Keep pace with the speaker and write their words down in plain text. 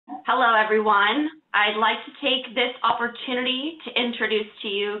Hello, everyone. I'd like to take this opportunity to introduce to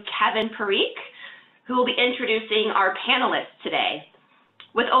you Kevin Parikh, who will be introducing our panelists today.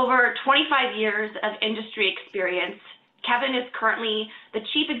 With over 25 years of industry experience, Kevin is currently the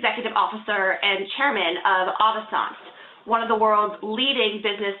Chief Executive Officer and Chairman of Avasant, one of the world's leading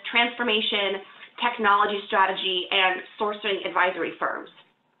business transformation, technology strategy, and sourcing advisory firms.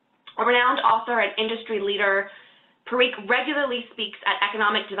 A renowned author and industry leader, Parikh regularly speaks at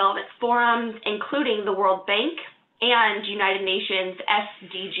economic development forums, including the World Bank and United Nations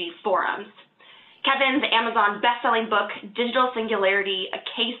SDG forums. Kevin's Amazon best-selling book, Digital Singularity, A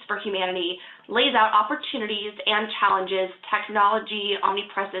Case for Humanity, lays out opportunities and challenges technology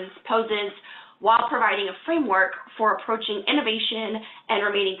omnipresence poses while providing a framework for approaching innovation and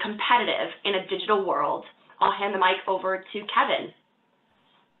remaining competitive in a digital world. I'll hand the mic over to Kevin.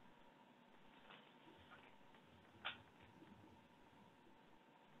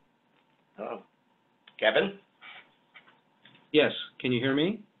 Oh. Kevin? Yes, can you hear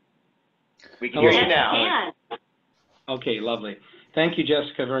me? We can hear you now. Yes, okay, lovely. Thank you,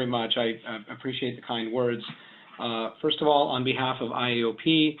 Jessica, very much. I appreciate the kind words. First of all, on behalf of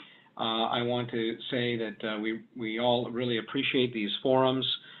IAOP, I want to say that we all really appreciate these forums.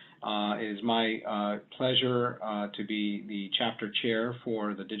 It is my pleasure to be the chapter chair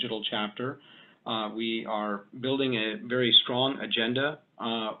for the digital chapter. We are building a very strong agenda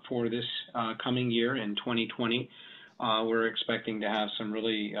for this coming year in 2020. We're expecting to have some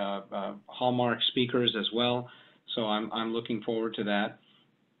really hallmark speakers as well, so I'm looking forward to that.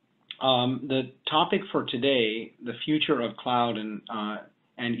 The topic for today, the future of cloud and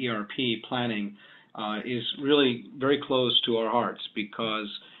ERP planning, is really very close to our hearts because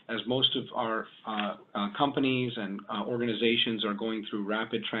as most of our companies and organizations are going through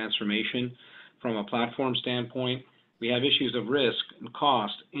rapid transformation from a platform standpoint, we have issues of risk and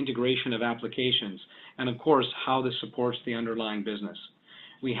cost, integration of applications, and of course, how this supports the underlying business.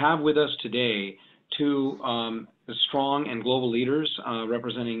 We have with us today two strong and global leaders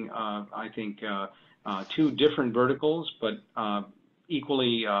representing, I think, two different verticals, but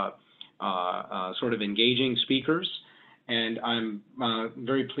equally sort of engaging speakers. And I'm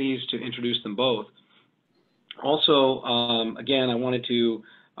very pleased to introduce them both. Also, again, I wanted to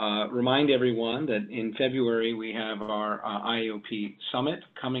remind everyone that in February we have our IAOP Summit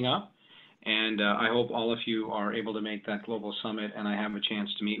coming up, and I hope all of you are able to make that global summit and I have a chance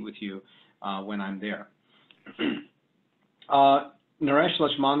to meet with you when I'm there. Naresh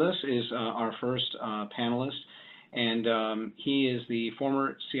Lachmandas is our first panelist, and he is the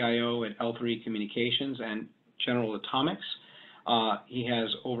former CIO at L3 Communications and General Atomics. He has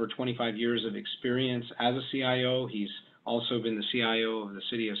over 25 years of experience as a CIO. He's also been the CIO of the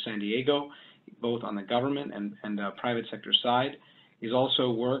city of San Diego, both on the government and private sector side. He's also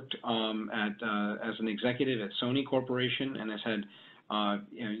worked as an executive at Sony Corporation and has had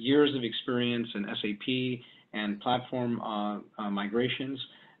years of experience in SAP and platform migrations.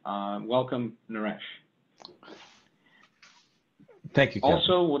 Welcome, Naresh. Thank you,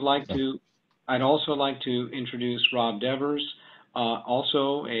 Kevin. I'd also like to introduce Rob Devers,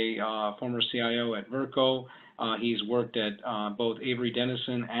 also a former CIO at Virco. He's worked at both Avery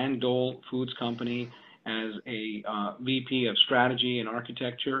Dennison and Dole Foods Company as a VP of strategy and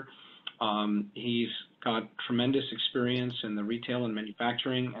architecture. He's got tremendous experience in the retail and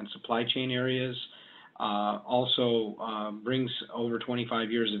manufacturing and supply chain areas. Also brings over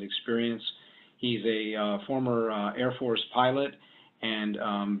 25 years of experience. He's a former Air Force pilot and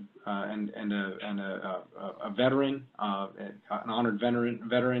a veteran, an honored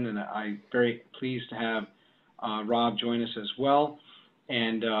veteran, and I'm very pleased to have Rob join us as well.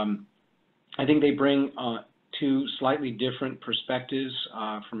 And I think they bring two slightly different perspectives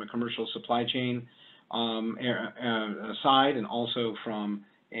from a commercial supply chain side and also from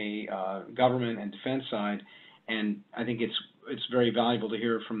a government and defense side. And I think it's very valuable to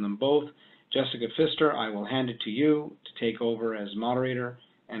hear from them both. Jessica Pfister, I will hand it to you to take over as moderator,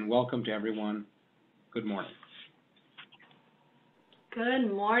 and welcome to everyone. Good morning.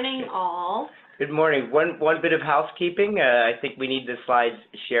 Good morning, all. Good morning. One bit of housekeeping. I think we need the slides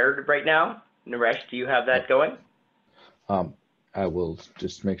shared right now. Naresh, do you have that going? I will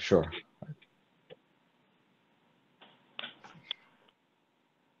just make sure.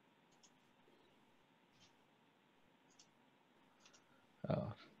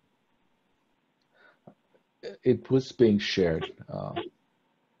 It was being shared.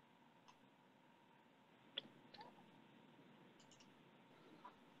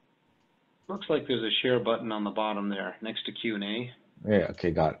 Looks like there's a share button on the bottom there next to Q&A. Yeah,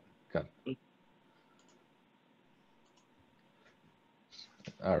 okay, got it.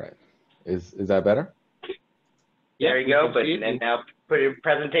 All right. Is that better? There you go. But and now put it in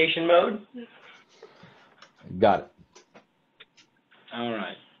presentation mode. Got it. All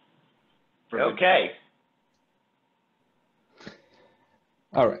right. Okay.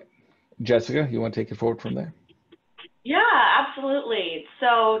 All right. Jessica, you want to take it forward from there? Yeah, absolutely.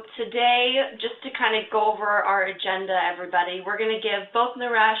 So today, just to kind of go over our agenda, everybody, we're going to give both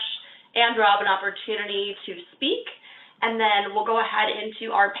Naresh and Rob an opportunity to speak, and then we'll go ahead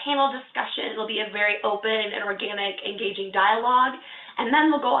into our panel discussion. It'll be a very open and organic, engaging dialogue, and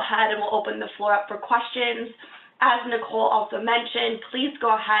then we'll go ahead and we'll open the floor up for questions. As Nicole also mentioned, please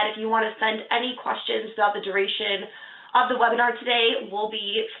go ahead if you want to send any questions throughout the duration of the webinar today. We'll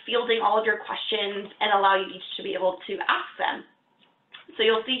be fielding all of your questions and allow you each to be able to ask them. So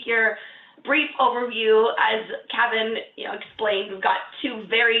you'll see here brief overview. As Kevin explained, we've got two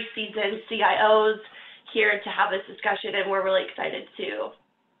very seasoned CIOs here to have this discussion, and we're really excited to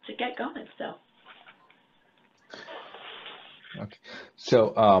get going. So. Okay,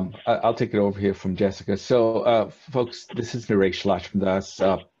 so I'll take it over here from Jessica. So folks, this is Naresh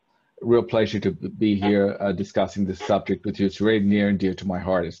Lachmandas. Real pleasure to be here discussing this subject with you. It's very near and dear to my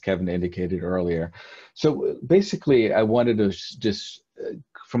heart, as Kevin indicated earlier. So basically, I wanted to just,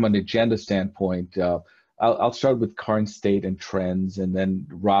 from an agenda standpoint, I'll start with current state and trends, and then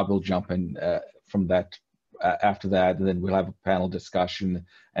Rob will jump in from that after that, and then we'll have a panel discussion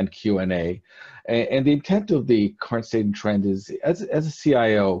and Q&A. And the intent of the current state and trend is, as a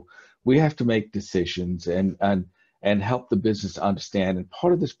CIO, we have to make decisions and help the business understand. And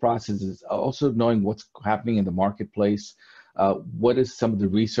part of this process is also knowing what's happening in the marketplace, what is some of the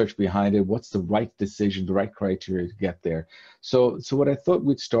research behind it, what's the right decision, the right criteria to get there. So what I thought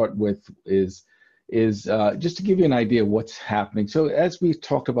we'd start with is just to give you an idea of what's happening. So as we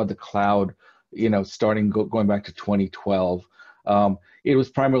talked about the cloud, going back to 2012, it was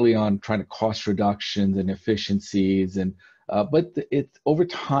primarily on trying to cost reductions and efficiencies, but over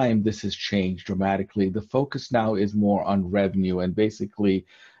time this has changed dramatically. The focus now is more on revenue and basically,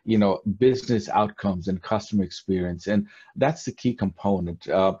 business outcomes and customer experience, and that's the key component.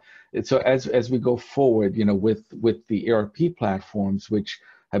 So as we go forward, with the ERP platforms, which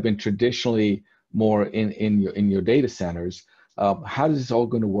have been traditionally more in your data centers, how is this all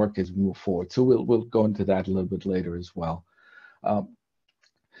going to work as we move forward? So we'll go into that a little bit later as well.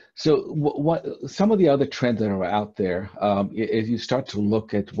 So what some of the other trends that are out there, as you start to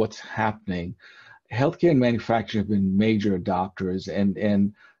look at what's happening, healthcare and manufacturing have been major adopters,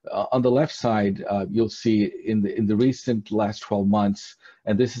 and on the left side, you'll see in the recent last 12 months,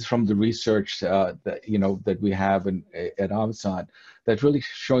 and this is from the research that we have at Avasant, that's really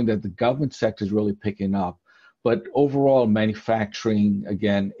showing that the government sector is really picking up. But overall, manufacturing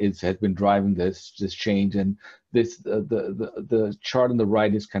again has been driving this change, and the chart on the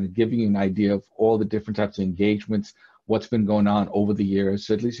right is kind of giving you an idea of all the different types of engagements, what's been going on over the years.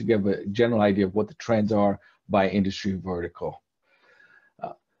 So at least you get a general idea of what the trends are by industry vertical.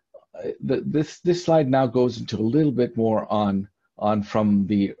 This slide now goes into a little bit more on from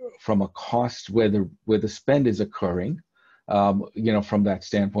a cost where the spend is occurring. From that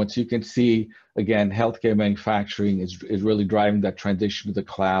standpoint. So you can see, again, healthcare manufacturing is really driving that transition to the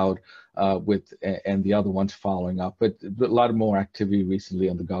cloud, and the other ones following up, but a lot more activity recently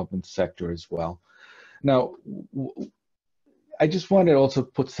on the government sector as well. Now, I just wanted to also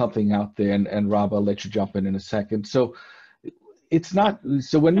put something out there, and Rob, I'll let you jump in a second. So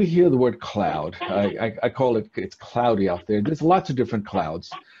so when we hear the word cloud, I call it's cloudy out there. There's lots of different clouds.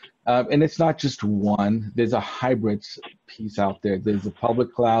 And it's not just one, there's a hybrid piece out there. There's the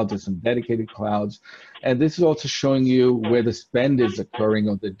public cloud, there's some dedicated clouds. And this is also showing you where the spend is occurring,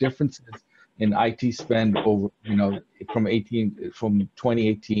 or the differences in IT spend over, from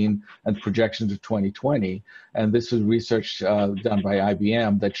 2018 and projections of 2020. And this was research done by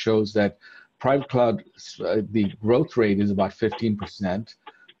IBM that shows that private cloud, the growth rate is about 15%.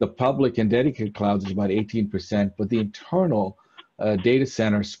 The public and dedicated clouds is about 18%, but the internal data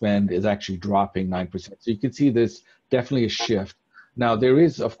center spend is actually dropping 9%. So you can see this definitely a shift. Now there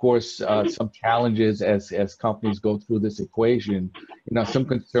is, of course, some challenges as companies go through this equation. Some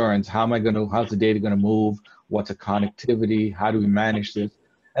concerns. How's the data going to move? What's a connectivity? How do we manage this?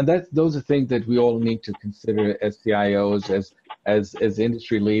 And those are things that we all need to consider as CIOs, as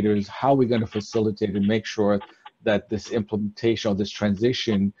industry leaders. How are we going to facilitate and make sure that this implementation or this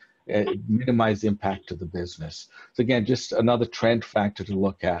transition minimize the impact to the business? So again, just another trend factor to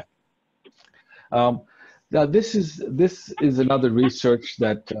look at. Now this is another research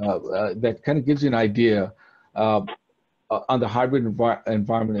that kind of gives you an idea on the hybrid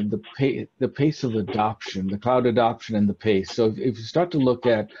environment and the pace of adoption, the cloud adoption and the pace. So if you start to look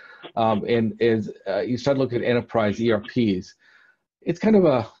at you start to look at enterprise ERPs, it's kind of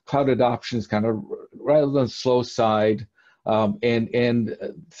a cloud adoption is kind of rather than slow side, and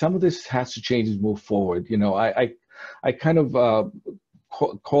some of this has to change as we move forward. You know, I kind of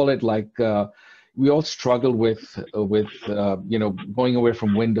call it like we all struggle with you know, going away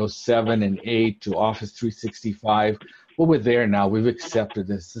from Windows 7 and 8 to Office 365. Well, we're there now. We've accepted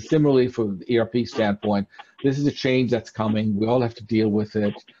this. So similarly, from the ERP standpoint, this is a change that's coming. We all have to deal with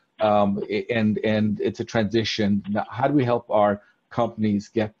it, and it's a transition. Now, how do we help our companies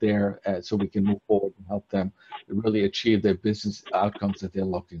get there so we can move forward and help them really achieve their business outcomes that they're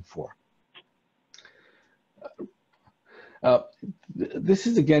looking for? This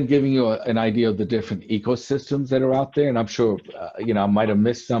is again giving you an idea of the different ecosystems that are out there, and I'm sure you know, I might have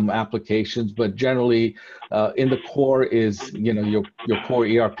missed some applications, but generally in the core is, you know, your core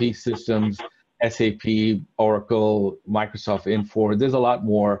ERP systems, SAP, Oracle, Microsoft Infor. There's a lot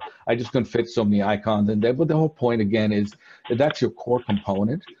more. I just couldn't fit so many icons in there, but the whole point again is that that's your core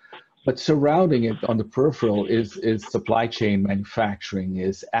component. But surrounding it on the peripheral is supply chain manufacturing,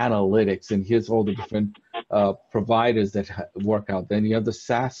 is analytics, and here's all the different providers that work out. Then you have the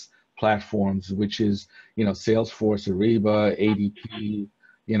SaaS platforms, which is, you know, Salesforce, Ariba, ADP,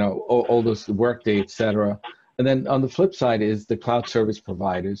 you know, all those, Workday, et cetera. And then on the flip side is the cloud service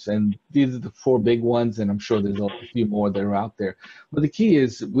providers. And these are the four big ones, and I'm sure there's a few more that are out there. But the key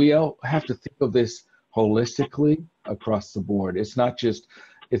is we all have to think of this holistically across the board. It's not just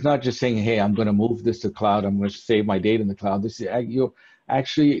saying, hey, I'm going to move this to cloud, I'm going to save my data in the cloud. This is, you're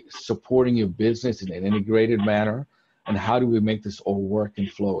actually supporting your business in an integrated manner. And how do we make this all work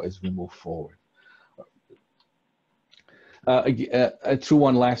and flow as we move forward? I threw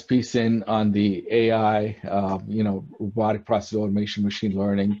one last piece in on the AI, you know, robotic process automation, machine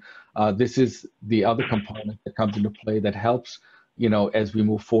learning. This is the other component that comes into play that helps, you know, as we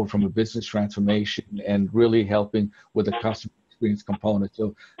move forward from a business transformation and really helping with the customer experience component.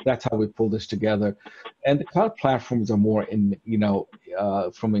 So that's how we pull this together. And the cloud platforms are more in, you know,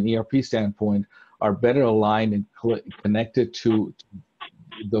 from an ERP standpoint, are better aligned and connected to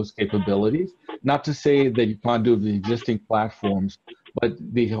those capabilities. Not to say that you can't do the existing platforms, but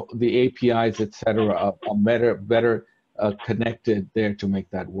the APIs, et cetera, are better connected there to make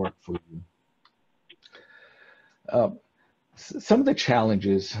that work for you. Some of the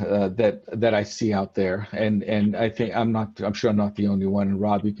challenges that I see out there, and I think I'm sure I'm not the only one, and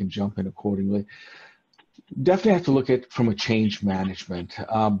Rob, you can jump in accordingly. Definitely have to look at from a change management.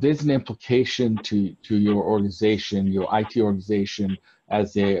 There's an implication to your organization, your IT organization,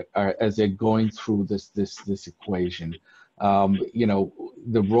 as they're going through this equation. You know,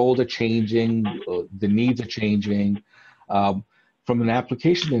 the roles are changing, the needs are changing. From an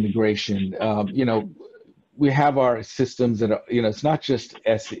application integration, you know, we have our systems that are, you know, it's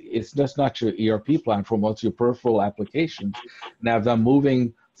just not your ERP platform, it's your peripheral applications. Now, if I'm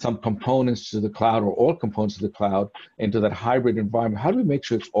moving some components to the cloud or all components to the cloud into that hybrid environment, how do we make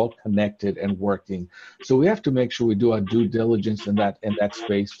sure it's all connected and working? So we have to make sure we do our due diligence in that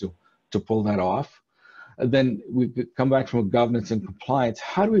space to pull that off. And then we come back from governance and compliance.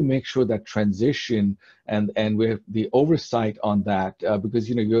 How do we make sure that transition and we have the oversight on that? Because,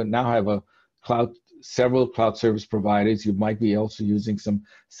 you know, you now have several cloud service providers. You might be also using some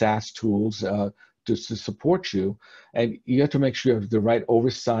SaaS tools to support you, and you have to make sure you have the right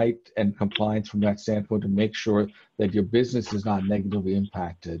oversight and compliance from that standpoint to make sure that your business is not negatively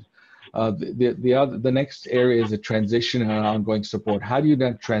impacted. The next area is a transition and ongoing support. How do you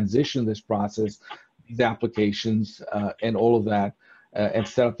then transition this process, these applications, and all of that, and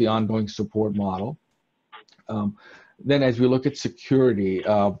set up the ongoing support model? Then, as we look at security,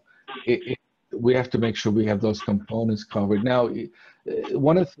 we have to make sure we have those components covered. Now,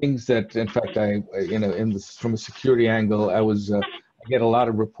 one of the things that, in fact, from a security angle, I get a lot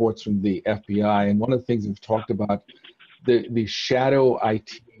of reports from the FBI, and one of the things we've talked about, the shadow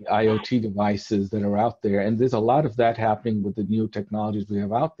IoT devices that are out there, and there's a lot of that happening with the new technologies we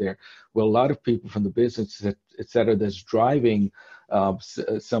have out there, where a lot of people from the business, et cetera, that's driving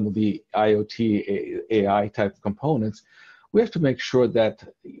some of the IoT, AI type components. We have to make sure that,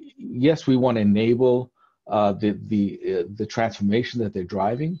 yes, we want to enable the transformation that they're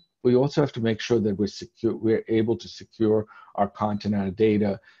driving. We also have to make sure that we're able to secure our content and our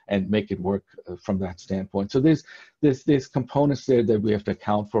data and make it work from that standpoint. So there's components there that we have to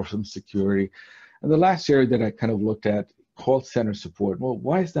account for some security. And the last area that I kind of looked at, call center support. Well,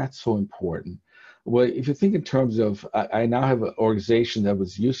 why is that so important? Well, if you think in terms of, I now have an organization that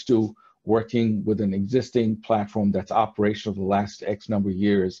was used to working with an existing platform that's operational for the last X number of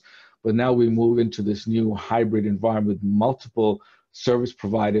years. But now we move into this new hybrid environment with multiple service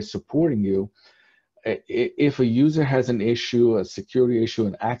providers supporting you. If a user has an issue, a security issue,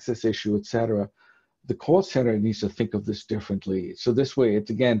 an access issue, et cetera, the call center needs to think of this differently. So this way,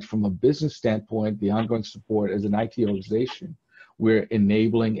 it's again, from a business standpoint, the ongoing support as an IT organization, we're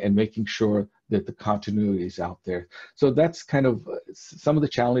enabling and making sure that the continuity is out there. So that's kind of some of the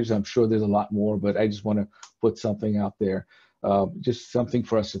challenges. I'm sure there's a lot more, but I just want to put something out there, just something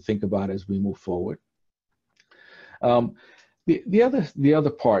for us to think about as we move forward. The other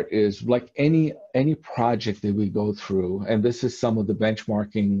part is, like any project that we go through, and this is some of the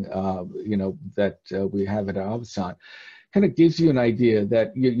benchmarking that we have at Avison, kind of gives you an idea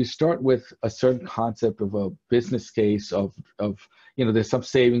that you start with a certain concept of a business case of there's some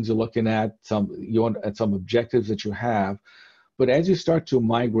savings you're looking at, some objectives that you have, but as you start to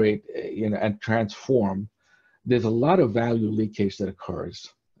migrate and transform, there's a lot of value leakage that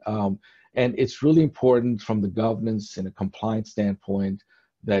occurs. And it's really important from the governance and a compliance standpoint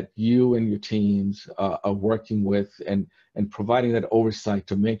that you and your teams are working with and providing that oversight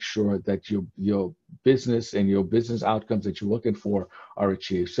to make sure that your business and your business outcomes that you're looking for are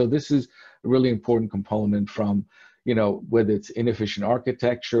achieved. So this is a really important component from, whether it's inefficient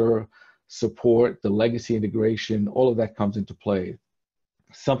architecture, support, the legacy integration, all of that comes into play.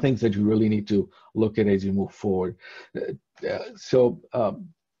 Some things that you really need to look at as you move forward. That's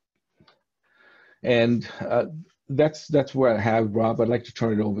where I have, Rob. I'd like to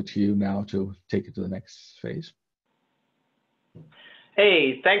turn it over to you now to take it to the next phase.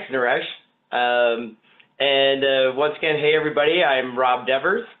 Hey, thanks, Naresh. Once again, hey everybody, I'm Rob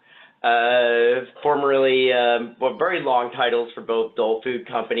Devers. Formerly, very long titles for both Dole Food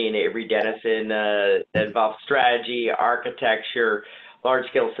Company and Avery Dennison that involve strategy, architecture,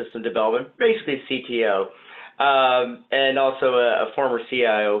 large-scale system development, basically CTO. And also a former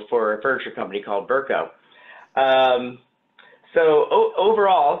CIO for a furniture company called Virco. So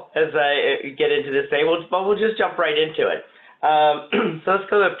overall, as I get into this thing, we'll just jump right into it. So let's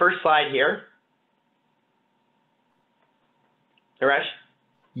go to the first slide here. Naresh?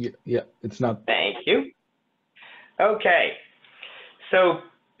 Yeah, it's not. Thank you. Okay, so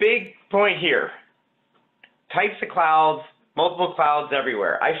big point here. Types of clouds, multiple clouds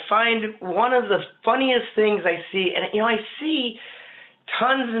everywhere. I find one of the funniest things I see, and I see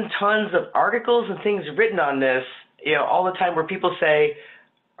tons and tons of articles and things written on this, all the time, where people say,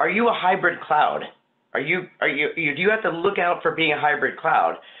 "Are you a hybrid cloud? Do you have to look out for being a hybrid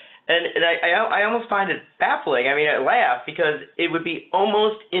cloud?" And I almost find it baffling. I mean, I laugh because it would be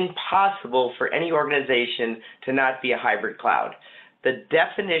almost impossible for any organization to not be a hybrid cloud. The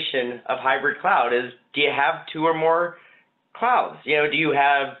definition of hybrid cloud is, do you have two or more clouds? Do you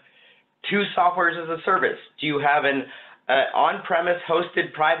have two softwares as a service? Do you have an on-premise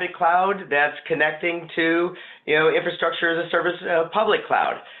hosted private cloud that's connecting to infrastructure as a service public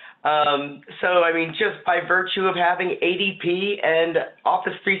cloud? So I mean, just by virtue of having ADP and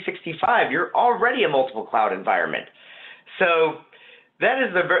Office 365, you're already a multiple cloud environment. So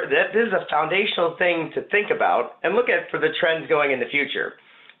this is a foundational thing to think about and look at for the trends going in the future,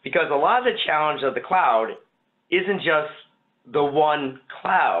 because a lot of the challenge of the cloud isn't just the one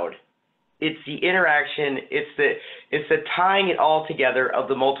cloud. It's the interaction, it's the tying it all together of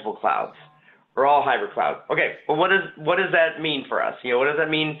the multiple clouds, or all hybrid cloud. Okay, well, what does that mean for us? What does that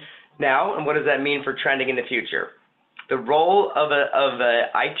mean now, and what does that mean for trending in the future? The role of a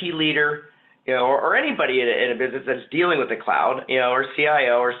IT leader, or anybody in a business that's dealing with the cloud, or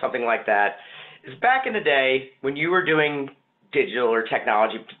CIO or something like that, is back in the day when you were doing digital or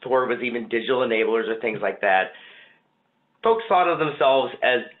technology, before it was even digital enablers or things like that, folks thought of themselves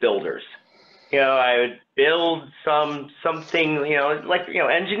as builders. I would build something, like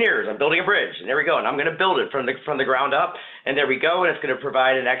engineers. I'm building a bridge, and there we go, and I'm going to build it from the ground up, and there we go, and it's going to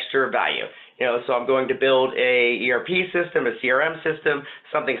provide an extra value. So I'm going to build a ERP system, a CRM system,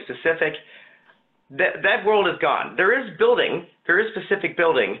 something specific. That world is gone. There is specific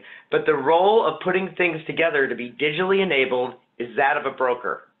building, but the role of putting things together to be digitally enabled is that of a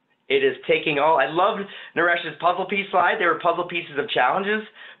broker. It is taking all, I loved Naresh's puzzle piece slide. There were puzzle pieces of challenges,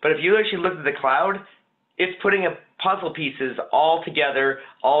 but if you actually look at the cloud, it's putting puzzle pieces all together,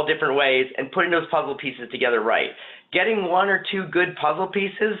 all different ways, and putting those puzzle pieces together right. Getting one or two good puzzle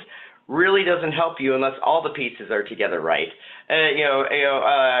pieces really doesn't help you unless all the pieces are together right.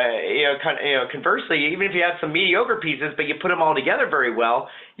 Conversely, even if you have some mediocre pieces, but you put them all together very well,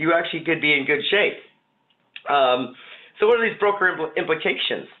 you actually could be in good shape. So what are these broker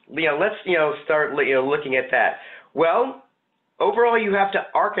implications? Let's start looking at that. Well, overall, you have to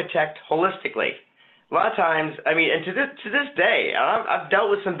architect holistically. A lot of times, I mean, and to this day, I've dealt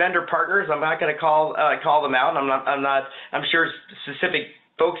with some vendor partners. I'm not going to call them out. I'm sure specific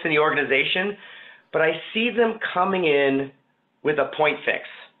folks in the organization, but I see them coming in with a point fix.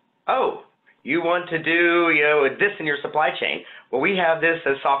 Oh, you want to do this in your supply chain? Well, we have this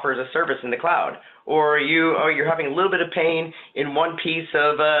as software as a service in the cloud. Or you're having a little bit of pain in one piece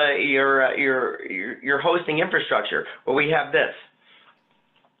of your hosting infrastructure. Well, we have this.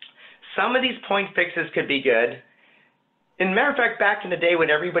 Some of these point fixes could be good. And matter of fact, back in the day when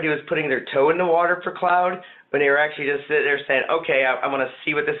everybody was putting their toe in the water for cloud, when they were actually just sitting there saying, okay, I want to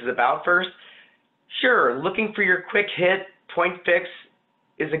see what this is about first. Sure, looking for your quick hit point fix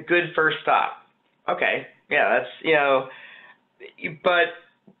is a good first stop. Okay, yeah, that's, but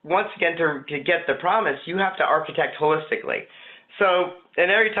once again, to get the promise, you have to architect holistically. So,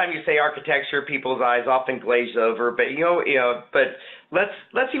 and every time you say architecture, people's eyes often glaze over. But but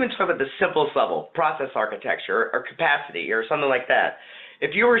let's even talk about the simplest level, process architecture or capacity or something like that.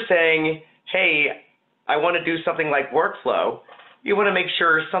 If you were saying, hey, I want to do something like workflow, you want to make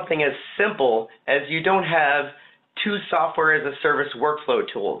sure something as simple as you don't have 2 software as a service workflow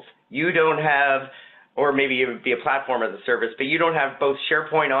tools. You don't have, or maybe it would be a platform as a service, but you don't have both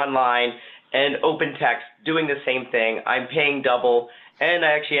SharePoint Online and OpenText doing the same thing. I'm paying double, and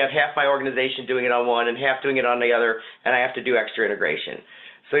I actually have half my organization doing it on one and half doing it on the other, and I have to do extra integration.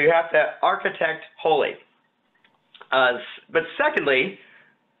 So you have to architect wholly. But secondly,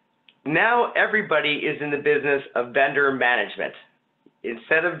 now everybody is in the business of vendor management.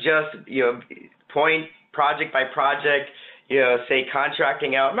 Instead of just point project by project, say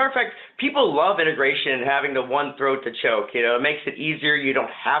contracting out. Matter of fact, people love integration and having the one throat to choke. It makes it easier. You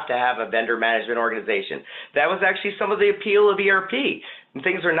don't have to have a vendor management organization. That was actually some of the appeal of ERP. And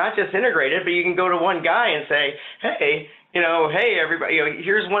things are not just integrated, but you can go to one guy and say, hey, hey, everybody,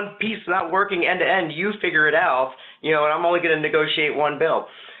 here's one piece not working end to end. You figure it out, and I'm only going to negotiate one bill.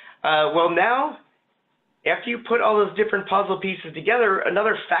 Well, now, after you put all those different puzzle pieces together,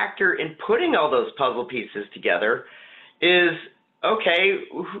 another factor in putting all those puzzle pieces together is, okay,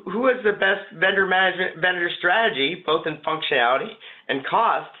 who has the best vendor strategy, both in functionality and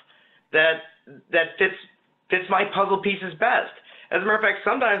cost, that fits my puzzle pieces best? As a matter of fact,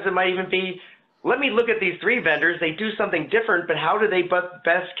 sometimes it might even be, let me look at these 3 vendors, they do something different, but how do they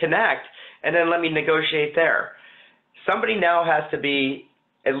best connect? And then let me negotiate there. Somebody now has to be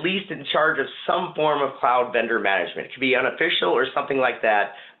at least in charge of some form of cloud vendor management. It could be unofficial or something like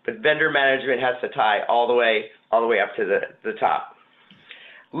that, but vendor management has to tie all the way up to the top.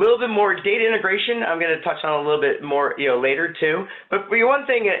 A little bit more data integration, I'm going to touch on a little bit more later too. But one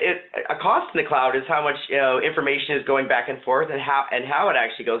thing, a cost in the cloud is how much information is going back and forth and how it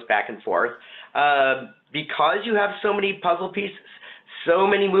actually goes back and forth. Because you have so many puzzle pieces, so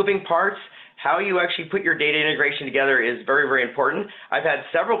many moving parts, how you actually put your data integration together is very, very important. I've had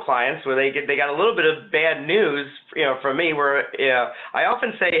several clients where they got a little bit of bad news, from me, where I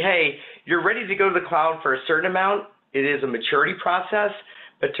often say, hey, you're ready to go to the cloud for a certain amount. It is a maturity process,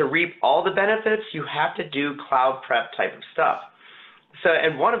 but to reap all the benefits, you have to do cloud prep type of stuff. So,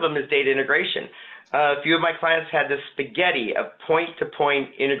 and one of them is data integration. A few of my clients had this spaghetti of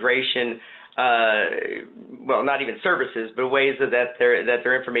point-to-point integration. Well, not even services, but ways that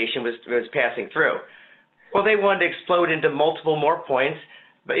their information was passing through. Well, they wanted to explode into multiple more points,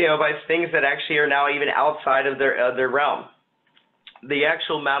 but by things that actually are now even outside of their realm. The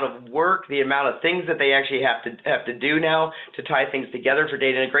actual amount of work, the amount of things that they actually have to do now to tie things together for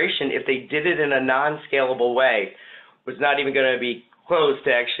data integration, if they did it in a non-scalable way, was not even going to be close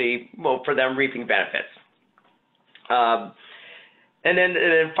to actually, well, for them reaping benefits. And then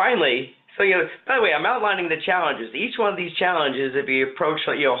finally. So, by the way, I'm outlining the challenges. Each one of these challenges, if you approach,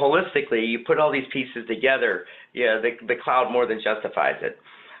 holistically, you put all these pieces together, the cloud more than justifies it.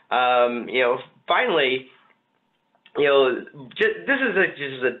 Finally, this is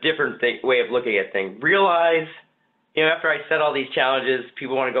just a different way of looking at things. Realize, after I said all these challenges,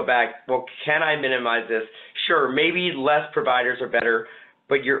 people want to go back, well, can I minimize this? Sure, maybe less providers are better,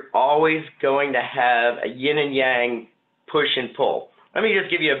 but you're always going to have a yin and yang push and pull. Let me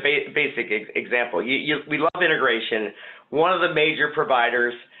just give you a basic example. We love integration. One of the major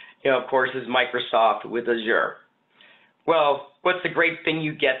providers, of course, is Microsoft with Azure. Well, what's the great thing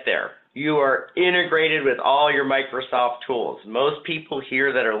you get there? You are integrated with all your Microsoft tools. Most people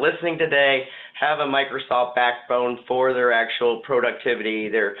here that are listening today have a Microsoft backbone for their actual productivity,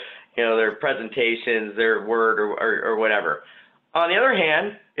 their presentations, their Word or whatever. On the other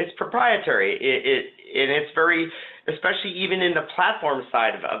hand, it's proprietary. And it's very, especially even in the platform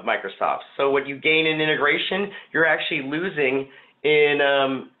side of Microsoft. So what you gain in integration, you're actually losing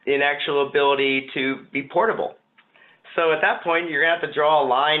in actual ability to be portable. So at that point, you're gonna have to draw a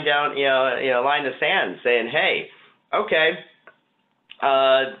line down, line in the sand, saying, hey, okay,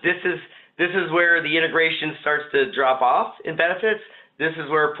 this is where the integration starts to drop off in benefits. This is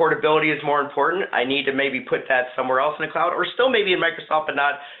where portability is more important. I need to maybe put that somewhere else in the cloud, or still maybe in Microsoft, but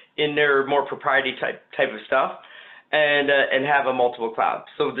not in their more proprietary type of stuff, and have a multiple cloud.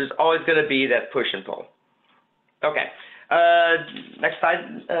 So there's always going to be that push and pull. Okay, next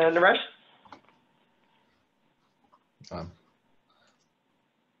slide, Naresh.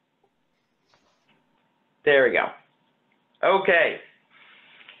 There we go. Okay.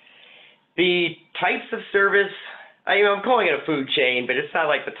 The types of service, I'm calling it a food chain, but it's not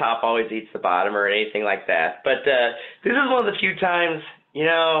like the top always eats the bottom or anything like that. But this is one of the few times,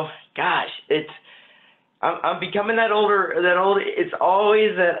 gosh, I'm becoming that old. It's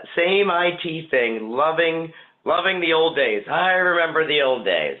always that same IT thing, loving the old days. I remember the old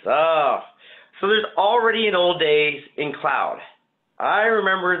days. Oh, so there's already an old days in cloud. I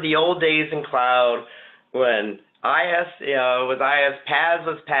remember the old days in cloud when IS was IS, PaaS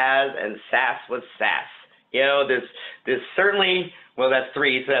was PaaS, and SaaS was SaaS. There's certainly, well, that's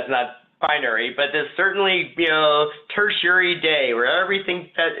 3, so that's not binary, but there's certainly, tertiary day where everything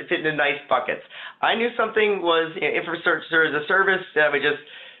fit into nice buckets. I knew something was infrastructure as a service.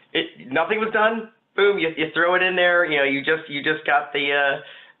 Nothing was done. Boom, you throw it in there. You just got the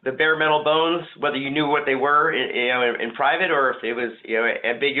bare metal bones, whether you knew what they were in private or if it was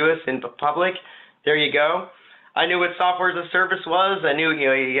ambiguous in public. There you go. I knew what software as a service was. I knew,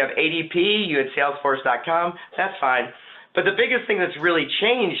 you have ADP, you had Salesforce.com. That's fine. But the biggest thing that's really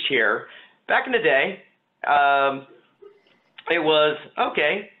changed here, back in the day, it was,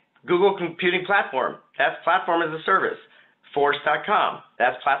 okay, Google Computing Platform. That's platform as a service. Force.com.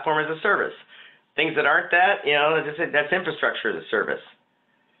 That's platform as a service. Things that aren't that, that's infrastructure as a service.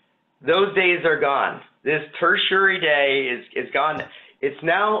 Those days are gone. This tertiary day is gone. It's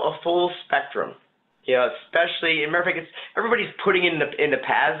now a full spectrum. Especially, matter of fact, everybody's putting in the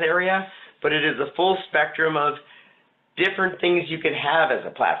PaaS area, but it is a full spectrum of different things you can have as a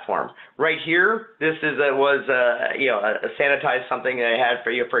platform. Right here, this was a sanitized something that I had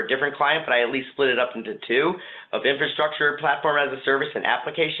for a different client, but I at least split it up into 2 of infrastructure platform as a service and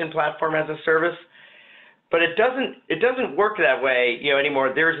application platform as a service. But it doesn't work that way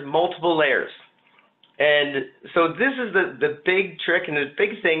anymore. There's multiple layers. And so this is the big trick and the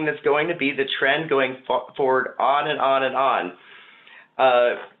big thing that's going to be the trend going forward on and on and on,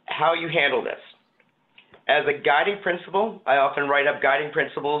 how you handle this. As a guiding principle, I often write up guiding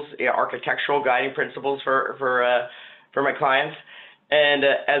principles, architectural guiding principles for my clients. And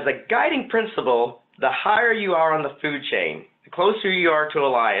as a guiding principle, the higher you are on the food chain, the closer you are to a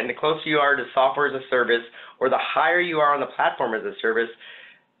lion, the closer you are to software as a service, or the higher you are on the platform as a service,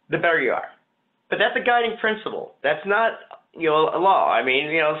 the better you are. But that's a guiding principle. That's not, a law. I mean,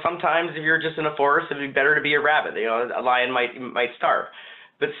 sometimes if you're just in a forest, it'd be better to be a rabbit. A lion might starve.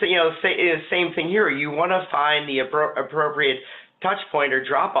 But same thing here. You want to find the appropriate touch point or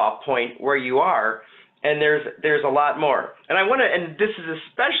drop-off point where you are, and there's a lot more. And and this is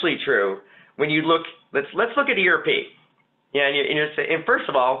especially true when you look. Let's look at ERP. And first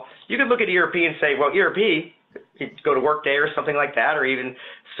of all, you could look at ERP and say, well, ERP. Go to Workday or something like that, or even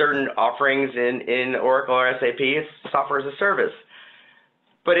certain offerings in Oracle or SAP, it's software as a service.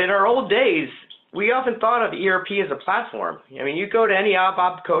 But in our old days, we often thought of ERP as a platform. I mean, you go to any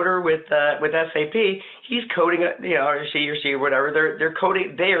ABAP coder with SAP, he's coding, or she or whatever,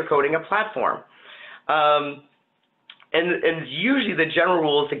 they are coding a platform. And usually the general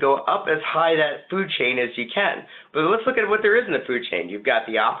rule is to go up as high that food chain as you can. But let's look at what there is in the food chain. You've got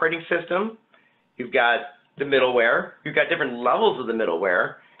the operating system, you've got the middleware, you've got different levels of the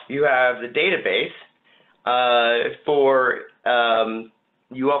middleware, you have the database,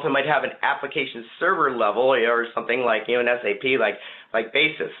 you often might have an application server level or something like an SAP like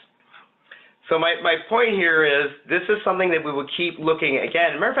Basis. So my point here is this is something that we will keep looking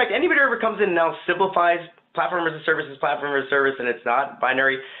again. Matter of fact, anybody who ever comes in and now simplifies platform as a service is platform as a service and it's not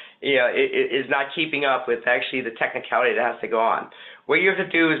binary, it is not keeping up with actually the technicality that has to go on. What you have to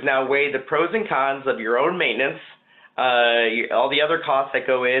do is now weigh the pros and cons of your own maintenance, all the other costs that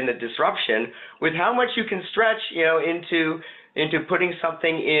go in, the disruption, with how much you can stretch, into putting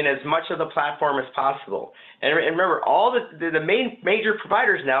something in as much of the platform as possible. And remember, all the main major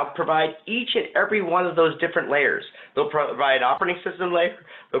providers now provide each and every one of those different layers. They'll provide operating system layer,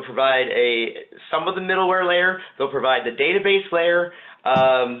 they'll provide some of the middleware layer, they'll provide the database layer.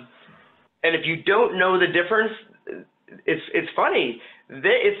 And if you don't know the difference, it's funny.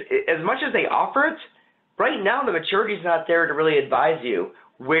 As much as they offer it, right now the maturity is not there to really advise you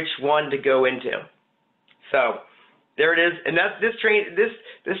which one to go into. So there it is, and that's this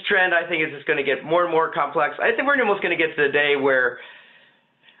trend. I think is just going to get more and more complex. I think we're almost going to get to the day where,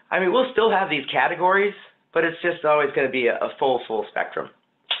 I mean, we'll still have these categories, but it's just always going to be a full spectrum.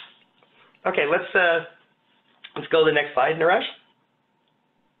 Okay, let's go to the next slide, Naresh.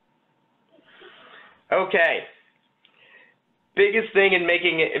 Okay, biggest thing in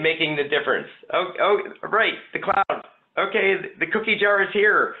making the difference. Oh, right, the cloud. Okay, the cookie jar is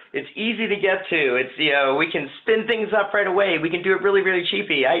here. It's easy to get to. It's, we can spin things up right away. We can do it really, really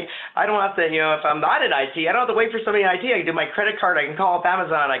cheapy. I don't have to, if I'm not in IT, I don't have to wait for somebody in IT. I can do my credit card. I can call up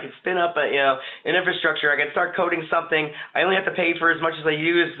Amazon. I can spin up an infrastructure. I can start coding something. I only have to pay for as much as I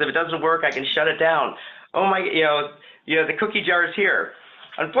use. If it doesn't work, I can shut it down. Oh my, the cookie jar is here.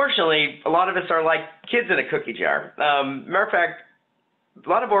 Unfortunately, a lot of us are like kids in a cookie jar. Matter of fact, a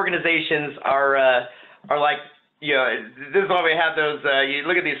lot of organizations are like, this is why we have those. You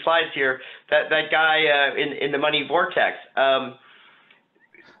look at these slides here. That guy in the money vortex. The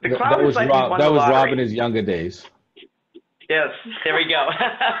cloud that was is like Rob. That was Rob in his lottery. younger days. Yes, there we go.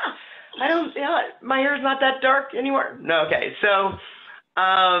 I don't. My hair is not that dark anymore. No, okay. So,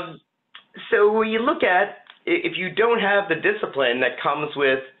 so when you look at, if you don't have the discipline that comes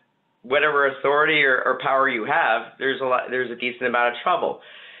with whatever authority or power you have, there's a decent amount of trouble.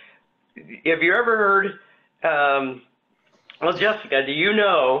 Have you ever heard? Well, Jessica, do you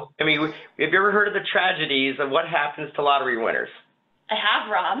know? I mean, have you ever heard of the tragedies of what happens to lottery winners? I have,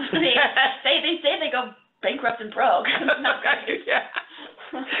 Rob. They say they go bankrupt and broke. Yeah.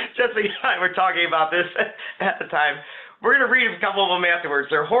 Jessica and I were talking about this at the time. We're going to read a couple of them afterwards.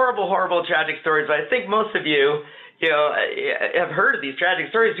 They're horrible, horrible, tragic stories. But I think most of you, have heard of these tragic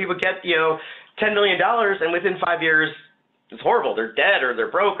stories. People get, $10 million, and within 5 years, it's horrible. They're dead or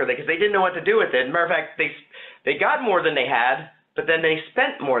they're broke, or because they didn't know what to do with it. As a matter of fact, they got more than they had, but then they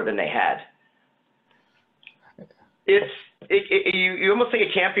spent more than they had. You almost think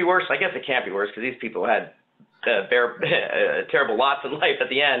it can't be worse. I guess it can't be worse because these people had terrible lots in life at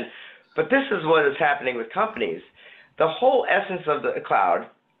the end. But this is what is happening with companies. The whole essence of the cloud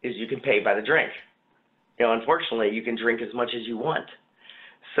is you can pay by the drink. Unfortunately, you can drink as much as you want.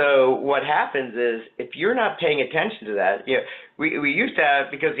 So what happens is, if you're not paying attention to that, we used to have,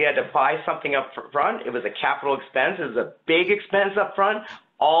 because you had to buy something up front, it was a capital expense, it was a big expense up front,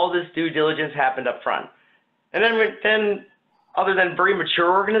 all this due diligence happened up front. And then other than very mature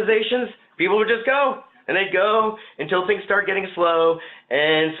organizations, people would just go, and they'd go until things start getting slow,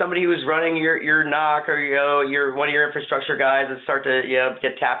 and somebody who's running your NOC or one of your infrastructure guys would start to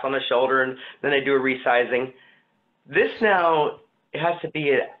get tapped on the shoulder, and then they do a resizing. This now, it has to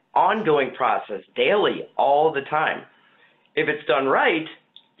be an ongoing process, daily, all the time. If it's done right,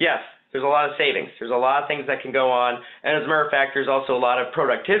 yes, there's a lot of savings. There's a lot of things that can go on. And as a matter of fact, there's also a lot of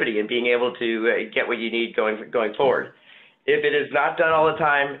productivity in being able to get what you need going forward. If it is not done all the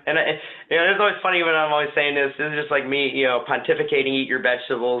time, and it's always funny when I'm always saying this is just like me, pontificating, eat your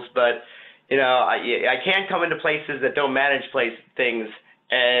vegetables, but, I can't come into places that don't manage things,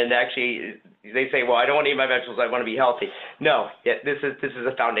 and actually they say, well, I don't want to eat my vegetables, I want to be healthy. No, this is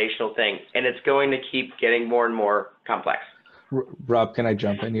a foundational thing, and it's going to keep getting more and more complex. Rob, can I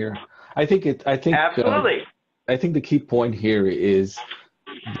jump in here? I think Absolutely. I think the key point here is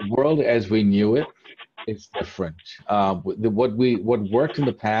the world as we knew it is different. What worked in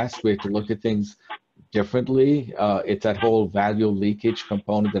the past, we have to look at things differently. It's that whole value leakage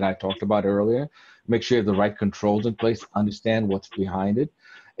component that I talked about earlier. Make sure you have the right controls in place, understand what's behind it.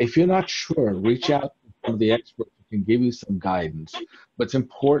 If you're not sure, reach out to some of the experts who can give you some guidance. But it's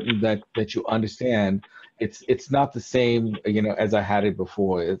important that you understand it's not the same, as I had it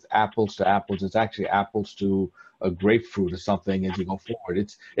before. It's apples to apples. It's actually apples to a grapefruit or something as you go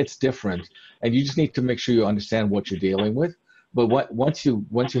forward. It's different, and you just need to make sure you understand what you're dealing with. But once you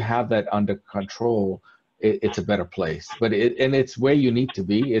have that under control, it's a better place. But it's where you need to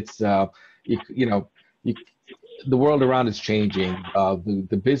be. It's the world around is changing.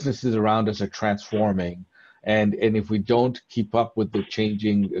 The businesses around us are transforming, and if we don't keep up with the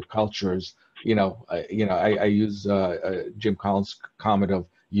changing cultures, I use Jim Collins' comment of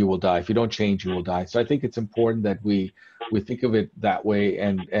 "you will die." If you don't change, you will die. So I think it's important that we think of it that way,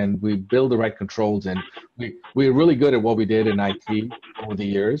 and we build the right controls. And we're really good at what we did in IT over the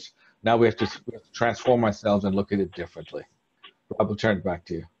years. Now we have to transform ourselves and look at it differently. Rob, I'll turn it back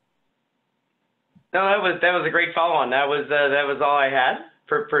to you. No, that was a great follow-on. That was all I had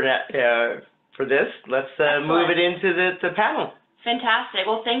for this. Let's move it into the panel. Fantastic.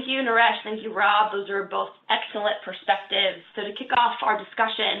 Well, thank you, Naresh. Thank you, Rob. Those are both excellent perspectives. So to kick off our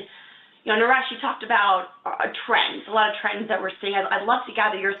discussion, Naresh, you talked about trends, a lot of trends that we're seeing. I'd love to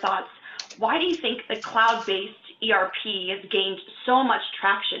gather your thoughts. Why do you think the cloud-based ERP has gained so much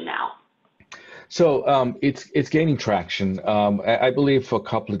traction now? So it's gaining traction. I believe for a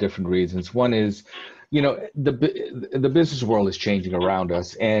couple of different reasons. One is, the business world is changing around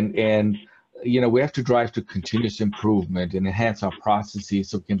us, and we have to drive to continuous improvement and enhance our processes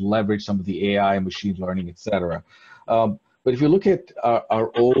so we can leverage some of the AI and machine learning, et cetera. But if you look at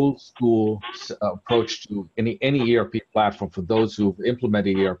our old school approach to any ERP platform, for those who've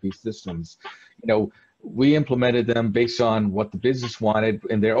implemented ERP systems, we implemented them based on what the business wanted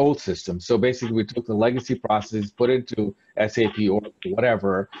in their old system. So basically, we took the legacy processes, put it into SAP or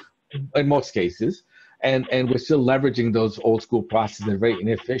whatever, in most cases, and we're still leveraging those old school processes that are very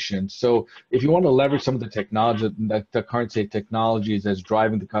inefficient. So if you want to leverage some of the technology, the current state technologies that's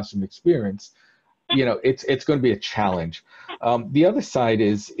driving the customer experience, it's going to be a challenge. The other side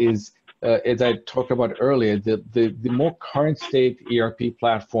is as I talked about earlier, the more current state ERP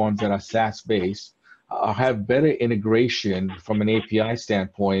platforms that are SaaS based have better integration from an API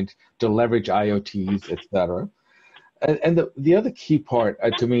standpoint to leverage IoTs, et cetera. And the other key part,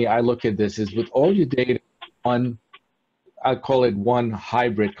 to me, I look at this is with all your data on, I call it one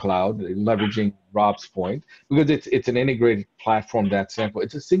hybrid cloud, leveraging Rob's point, because it's an integrated platform that's simple.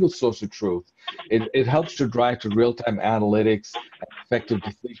 It's a single source of truth. It helps to drive to real-time analytics and effective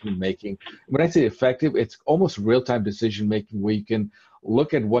decision making. When I say effective, it's almost real-time decision making where you can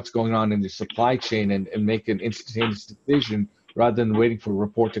look at what's going on in the supply chain and make an instantaneous decision rather than waiting for a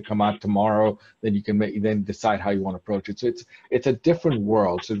report to come out tomorrow. Then you can then decide how you want to approach it. So it's a different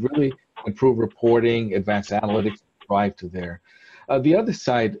world. So really improve reporting, advanced analytics, drive to there. The other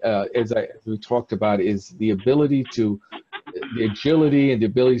side, as we talked about, is the ability the agility and the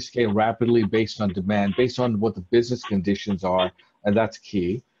ability to scale rapidly based on demand, based on what the business conditions are, and that's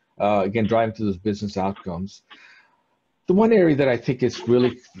key. Again, driving to those business outcomes. The one area that I think is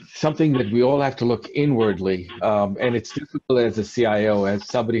really something that we all have to look inwardly, and it's difficult as a CIO, as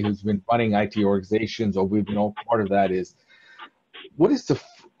somebody who's been running IT organizations, or we've been all part of that, is what is the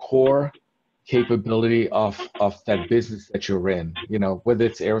core capability of that business that you're in? Whether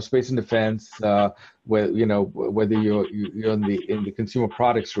it's aerospace and defense, whether you're in the consumer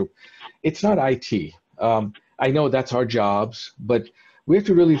products group, it's not IT. I know that's our jobs, but we have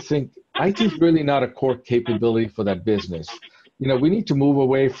to really think IT is really not a core capability for that business. We need to move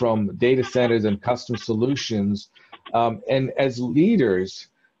away from data centers and custom solutions. And as leaders,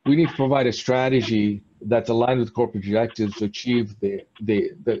 we need to provide a strategy that's aligned with corporate objectives to achieve the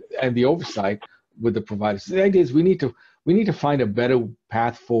oversight with the providers. So the idea is we need to find a better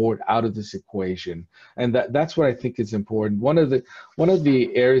path forward out of this equation, and that's what I think is important. One of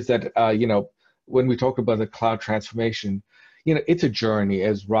the areas that when we talk about the cloud transformation, it's a journey,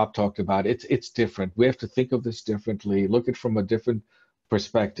 as Rob talked about. It's different. We have to think of this differently, look at it from a different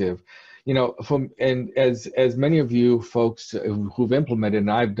perspective. And as many of you folks who've implemented,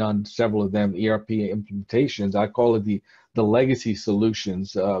 and I've done several of them, ERP implementations, I call it the legacy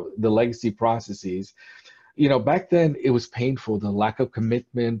solutions, the legacy processes. Back then it was painful, the lack of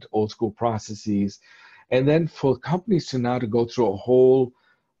commitment, old school processes, and then for companies to go through a whole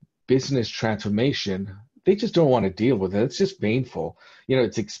business transformation, they just don't want to deal with it. It's just painful.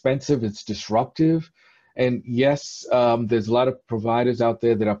 It's expensive, it's disruptive. And yes, there's a lot of providers out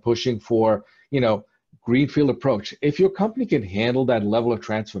there that are pushing for, greenfield approach. If your company can handle that level of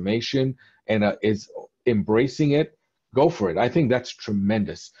transformation and is embracing it, go for it. I think that's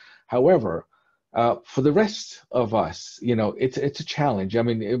tremendous. However, for the rest of us, it's a challenge. I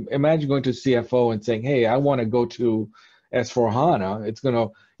mean, imagine going to a CFO and saying, "Hey, I want to go to S/4HANA." It's going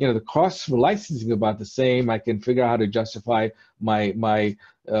to, the costs for licensing are about the same. I can figure out how to justify my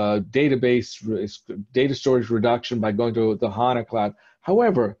database data storage reduction by going to the HANA cloud.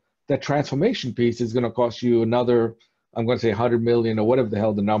 However, that transformation piece is going to cost you another, I'm going to say 100 million or whatever the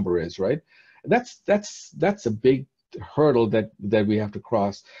hell the number is, right? That's a big hurdle that we have to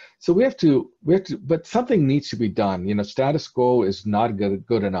cross. So we have to, but something needs to be done. Status quo is not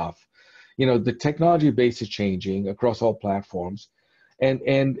good enough. The technology base is changing across all platforms. And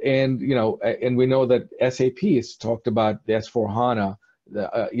we know that SAP has talked about the S/4HANA,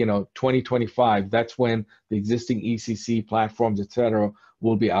 2025. That's when the existing ECC platforms, et cetera,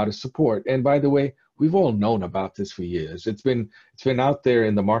 will be out of support. And by the way, we've all known about this for years. It's been out there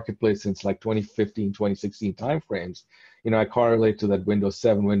in the marketplace since like 2015, 2016 timeframes. I correlate to that Windows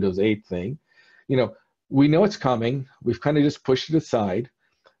 7, Windows 8 thing. We know it's coming. We've kind of just pushed it aside,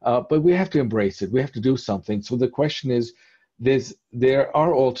 but we have to embrace it. We have to do something. So the question is, there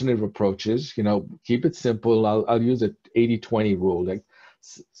are alternative approaches. Keep it simple. I'll use a 80-20 rule. Like,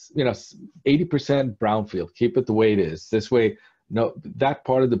 80% brownfield. Keep it the way it is. This way, no, that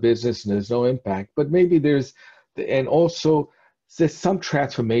part of the business, there's no impact. But maybe and also there's some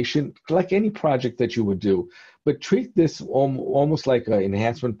transformation, like any project that you would do. But treat this almost like an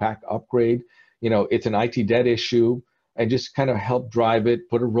enhancement pack upgrade. It's an IT debt issue, and just kind of help drive it,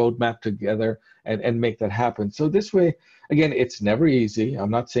 put a roadmap together, and make that happen. So this way, again, it's never easy.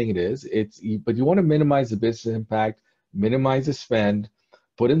 I'm not saying it is. But you want to minimize the business impact, minimize the spend,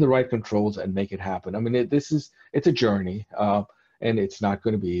 put in the right controls, and make it happen. I mean, it's a journey, and it's not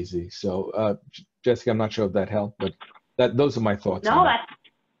going to be easy. So, Jessica, I'm not sure if that helped, but those are my thoughts. No,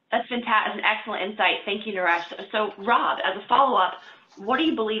 that's fantastic. That's an excellent insight. Thank you, Naresh. So, Rob, as a follow-up, what do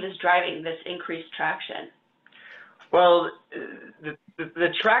you believe is driving this increased traction? Well, the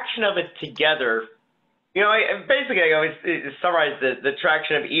traction of it together, basically I always summarize the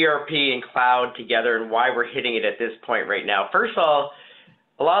traction of ERP and cloud together and why we're hitting it at this point right now. First of all,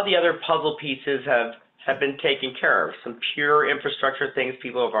 a lot of the other puzzle pieces have been taken care of. Some pure infrastructure things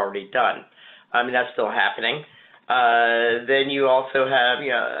people have already done. I mean, that's still happening. Then you also have,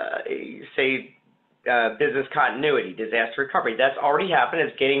 business continuity, disaster recovery. That's already happened.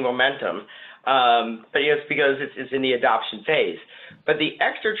 It's gaining momentum. But it's because it's in the adoption phase. But the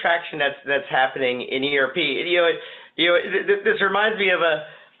extra traction that's happening in ERP, this reminds me of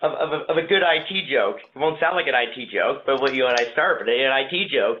a good IT joke. It won't sound like an IT joke, but when I start with an IT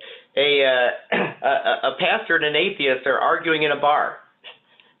joke, a pastor and an atheist are arguing in a bar.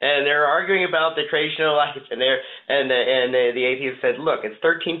 And they're arguing about the creation of life, and the atheist said, "Look, it's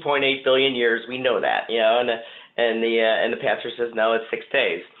 13.8 billion years. We know that, And the pastor says, "No, it's 6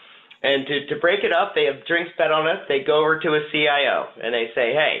 days." And to break it up, they have drinks bet on it. They go over to a CIO and they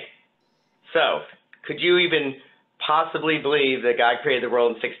say, "Hey, so could you even possibly believe that God created the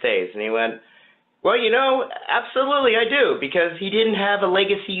world in 6 days?" And he went, "Well, absolutely I do, because he didn't have a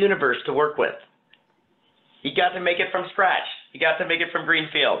legacy universe to work with. He got to make it from scratch. He got to make it from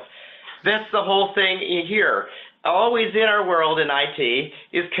greenfield." That's the whole thing here. Always in our world in IT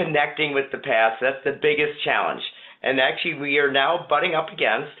is connecting with the past. That's the biggest challenge. And actually we are now butting up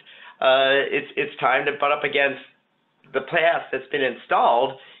against, it's time to butt up against the past that's been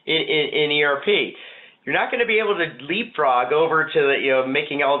installed in ERP. You're not going to be able to leapfrog over to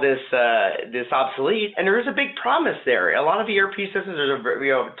making all this obsolete, and there is a big promise there. A lot of ERP systems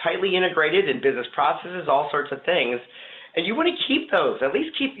are tightly integrated in business processes, all sorts of things, and you want to keep those. At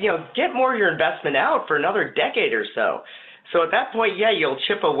least get more of your investment out for another decade or so. So at that point, yeah, you'll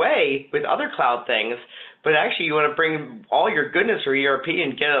chip away with other cloud things, but actually you want to bring all your goodness for ERP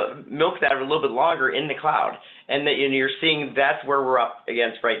and milk that a little bit longer in the cloud. And you're seeing that's where we're up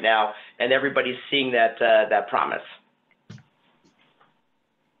against right now, and everybody's seeing that promise.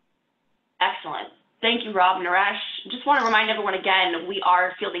 Excellent. Thank you, Rob and Naresh. Just want to remind everyone again, we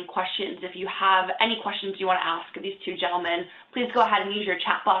are fielding questions. If you have any questions you want to ask of these two gentlemen, please go ahead and use your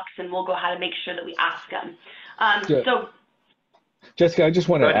chat box, and we'll go ahead and make sure that we ask them. So, Jessica, I just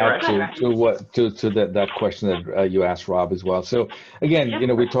want to add to that question that you asked Rob as well. So again,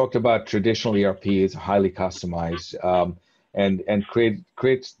 we talked about traditional ERPs, highly customized, and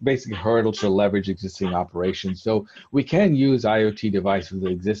creates basically hurdles to leverage existing operations. So we can use IoT devices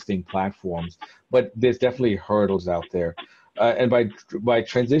with existing platforms, but there's definitely hurdles out there. And by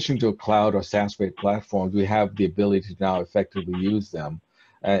transitioning to a cloud or SaaS-based platforms, we have the ability to now effectively use them.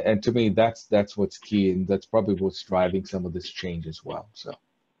 And to me, that's what's key, and that's probably what's driving some of this change as well. So,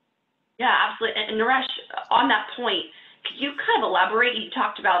 yeah, absolutely. And Naresh, on that point, could you kind of elaborate? You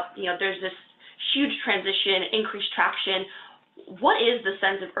talked about there's this huge transition, increased traction. What is the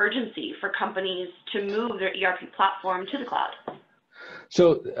sense of urgency for companies to move their ERP platform to the cloud?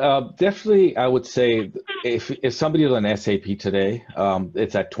 So definitely, I would say if somebody is on SAP today,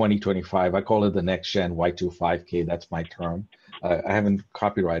 it's at 2025. I call it the next gen Y25K. That's my term. I haven't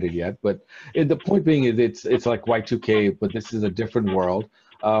copyrighted yet, but the point being is it's like Y2K, but this is a different world.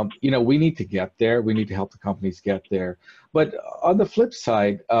 We need to get there. We need to help the companies get there. But on the flip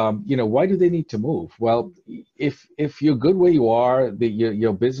side, why do they need to move? Well, if you're good where you are,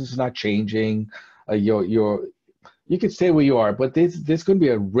 your business is not changing, you can stay where you are, but there's going to be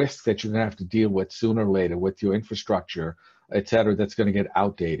a risk that you're going to have to deal with sooner or later with your infrastructure, et cetera, that's going to get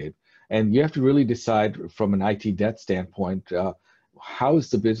outdated. And you have to really decide from an IT debt standpoint, how is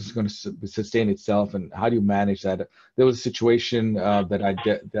the business going to sustain itself, and how do you manage that? There was a situation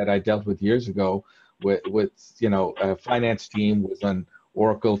that I dealt with years ago with a finance team was on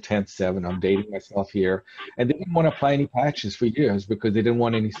Oracle 10.7. I'm dating myself here, and they didn't want to apply any patches for years because they didn't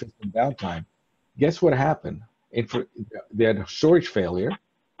want any system downtime. Guess what happened? they had storage failure,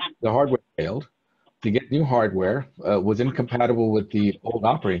 the hardware failed. To get new hardware was incompatible with the old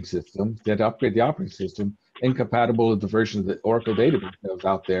operating system. They had to upgrade the operating system, incompatible with the version of the Oracle database that was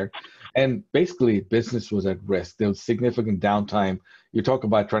out there. And basically, business was at risk. There was significant downtime. You talk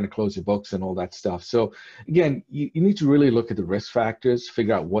about trying to close your books and all that stuff. So again, you need to really look at the risk factors,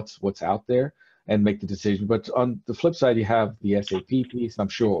 figure out what's out there, and make the decision. But on the flip side, you have the SAP piece. I'm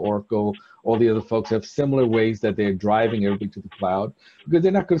sure Oracle, all the other folks have similar ways that they're driving everything to the cloud because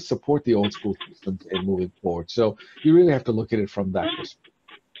they're not going to support the old school systems and moving forward. So you really have to look at it from that perspective.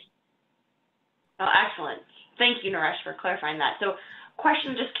 Oh, excellent. Thank you, Naresh, for clarifying that. So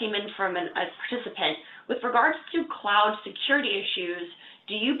question just came in from a participant. With regards to cloud security issues,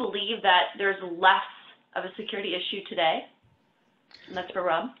 do you believe that there's less of a security issue today? And that's for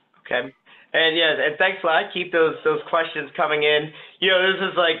Rob. Okay. And yeah, and thanks a lot. Keep those questions coming in. You know, this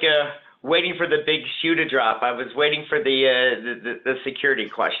is like waiting for the big shoe to drop. I was waiting for the security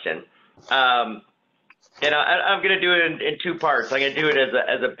question. And I'm going to do it in two parts. I'm going to do it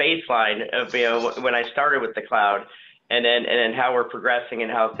as a baseline of, you know, when I started with the cloud, and then how we're progressing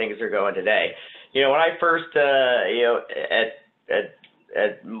and how things are going today. You know, when I first, you know,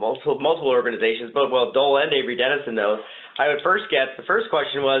 at multiple organizations, but well, Dole and Avery Dennison knows, I would first get, the first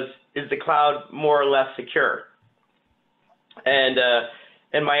question was, is the cloud more or less secure? And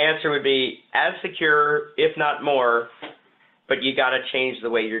my answer would be as secure, if not more, but you got to change the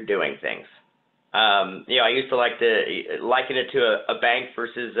way you're doing things. You know, I used to like to liken it to a bank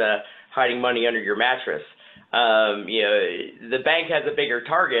versus hiding money under your mattress. You know, the bank has a bigger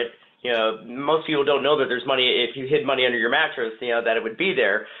target. You know, most people don't know that there's money, if you hid money under your mattress, you know, that it would be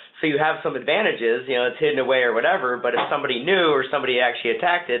there. So you have some advantages, you know, it's hidden away or whatever, but if somebody knew or somebody actually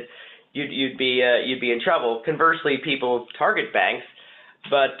attacked it, you'd be in trouble. Conversely, people target banks,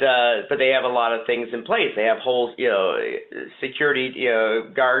 but they have a lot of things in place. They have whole, you know, security, you know,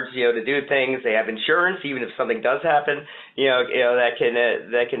 guards, you know, to do things. They have insurance, even if something does happen, you know,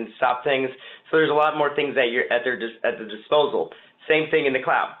 that can stop things. So there's a lot more things that you're at the disposal. Same thing in the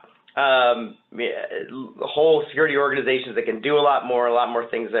cloud. Whole security organizations that can do a lot more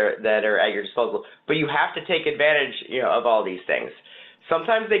things that are at your disposal. But you have to take advantage, you know, of all these things.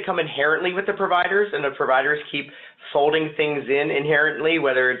 Sometimes they come inherently with the providers, and the providers keep folding things in inherently,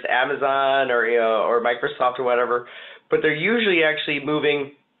 whether it's Amazon or, you know, or Microsoft or whatever. But they're usually actually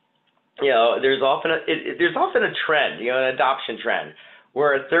moving. You know, there's often a trend, you know, an adoption trend,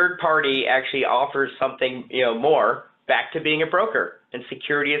 where a third party actually offers something, you know, more back to being a broker, and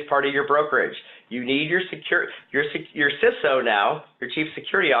security is part of your brokerage. You need your CISO now, your chief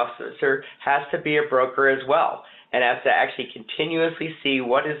security officer, has to be a broker as well, and has to actually continuously see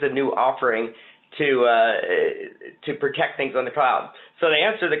what is the new offering to protect things on the cloud. So to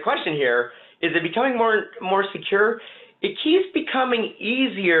answer the question here, is it becoming more secure? It keeps becoming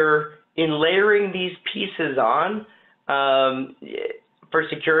easier in layering these pieces on for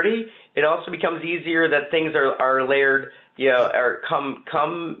security. It also becomes easier that things are layered, you know, or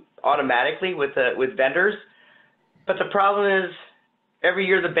come automatically with vendors. But the problem is, every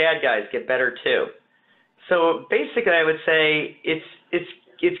year the bad guys get better too. So basically, I would say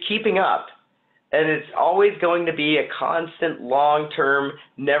it's keeping up, and it's always going to be a constant, long-term,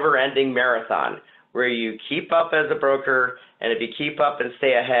 never-ending marathon where you keep up as a broker, and if you keep up and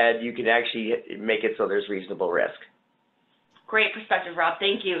stay ahead, you can actually make it so there's reasonable risk. Great perspective, Rob.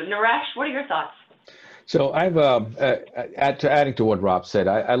 Thank you. Naresh, what are your thoughts? So I've adding to what Rob said,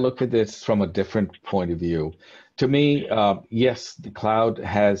 I look at this from a different point of view. To me, yes, the cloud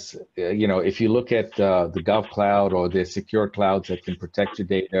has, you know, if you look at the Gov Cloud or the secure clouds that can protect your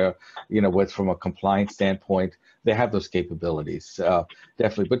data, you know, what's from a compliance standpoint, they have those capabilities,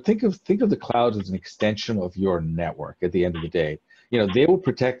 definitely. But think of the cloud as an extension of your network at the end of the day. You know, they will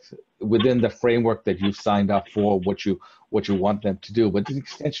protect within the framework that you've signed up for, what you want them to do, but it's an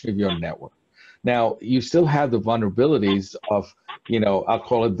extension of your network. Now, you still have the vulnerabilities of, you know, I'll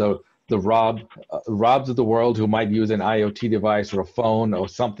call it the Robs of the world who might use an IoT device or a phone or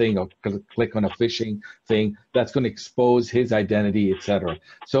something, or click on a phishing thing that's going to expose his identity, etc.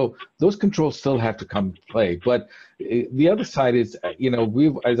 So those controls still have to come into play. But the other side is, you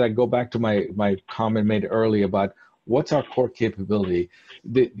know, as I go back to my comment made earlier about what's our core capability,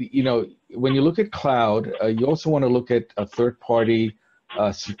 you know, when you look at cloud, you also want to look at a third-party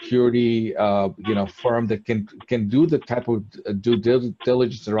security, you know, firm that can do the type of due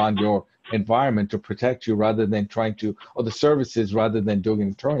diligence around your environment to protect you, rather than trying to, or the services, rather than doing it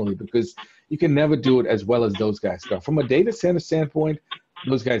internally, because you can never do it as well as those guys got. From a data center standpoint,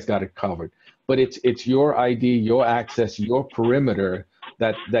 those guys got it covered. But it's your ID, your access, your perimeter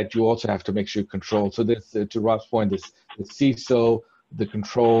that you also have to make sure you control. So this, to Rob's point, this the CISO, the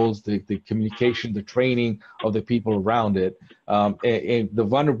controls, the communication, the training of the people around it, and the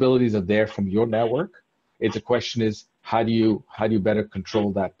vulnerabilities are there from your network. It's a question is how do you better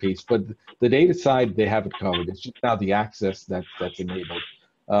control that piece? But the data side, they have it covered. It's just now the access that's enabled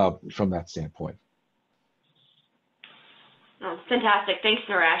from that standpoint. Oh, fantastic. Thanks,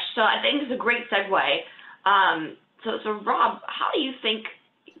 Naresh. So I think it's a great segue. So Rob, how does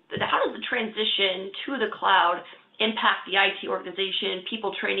the transition to the cloud impact the IT organization,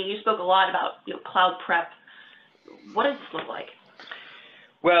 people training? You spoke a lot about cloud prep. What does this look like?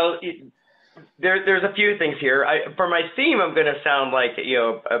 Well, there's a few things here. For my theme, I'm going to sound like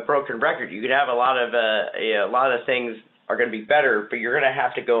a broken record. You could have a lot of things are going to be better, but you're going to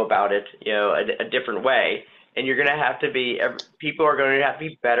have to go about it a different way, and you're going to have to be people are going to have to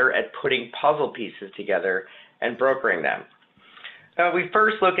be better at putting puzzle pieces together and brokering them. We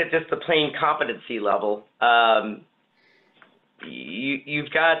first look at just the plain competency level. You've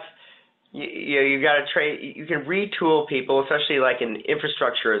got to train. You can retool people, especially like in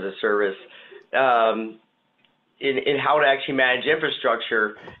infrastructure as a service, in how to actually manage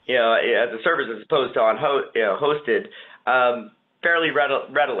infrastructure, as a service as opposed to on hosted, fairly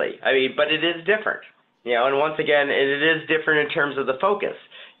readily. I mean, but it is different, and once again, it is different in terms of the focus.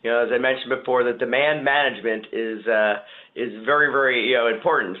 As I mentioned before, the demand management is very, very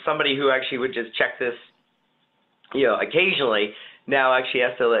important. Somebody who actually would just check this occasionally now actually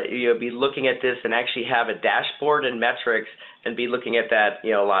has to be looking at this and actually have a dashboard and metrics and be looking at that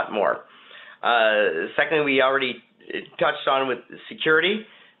a lot more. Secondly, we already touched on with security.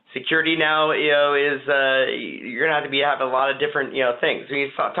 Security now is you're gonna have to have a lot of different things. When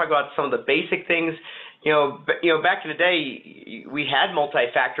you talk about some of the basic things, back in the day we had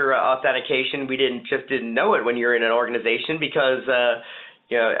multi-factor authentication. We didn't know it when you're in an organization because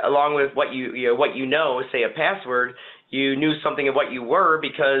along with what you know, say a password, you knew something of what you were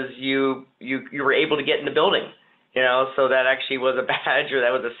because you were able to get in the building, so that actually was a badge or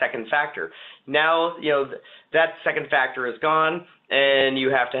that was a second factor. Now, that second factor is gone and you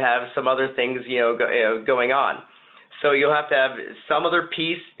have to have some other things, going on. So you'll have to have some other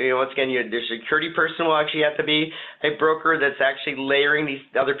piece, once again, the security person will actually have to be a broker that's actually layering these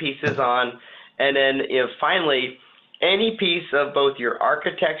other pieces on. And then, finally, any piece of both your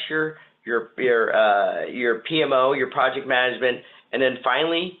architecture, your PMO, your project management, and then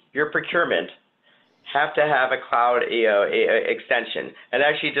finally your procurement have to have a cloud extension. And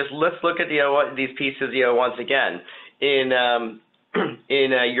actually, let's look at these pieces once again. In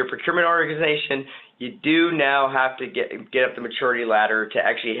your procurement organization, you do now have to get up the maturity ladder to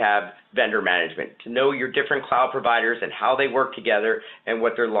actually have vendor management, to know your different cloud providers and how they work together and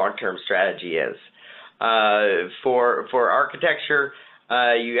what their long-term strategy is. For architecture,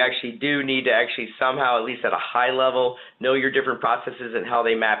 you actually do need to actually somehow, at least at a high level, know your different processes and how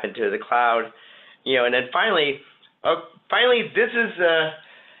they map into the cloud. And then finally, this is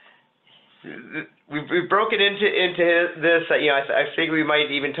we've broken into this. I think we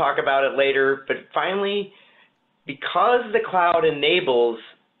might even talk about it later. But finally, because the cloud enables,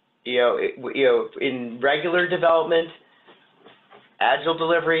 in regular development, agile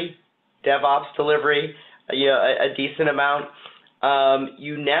delivery, DevOps delivery, a decent amount.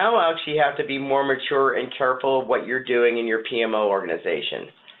 You now actually have to be more mature and careful of what you're doing in your PMO organization.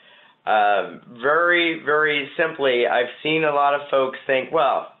 Very, very simply, I've seen a lot of folks think,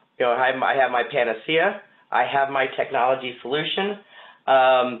 well, I have my panacea, I have my technology solution.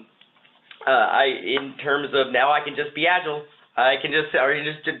 In terms of now, I can just be agile. I can just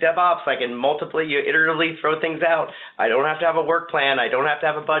do DevOps. I can iteratively throw things out. I don't have to have a work plan. I don't have to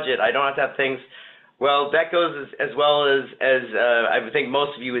have a budget. I don't have to have things. Well, that goes as well as I would think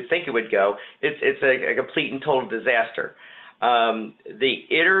most of you would think it would go. It's a complete and total disaster. The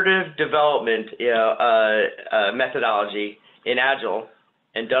iterative development methodology in Agile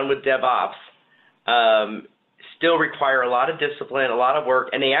and done with DevOps still require a lot of discipline, a lot of work,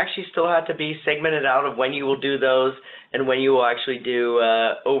 and they actually still have to be segmented out of when you will do those and when you will actually do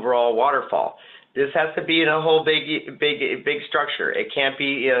overall waterfall. This has to be in a whole big structure. It can't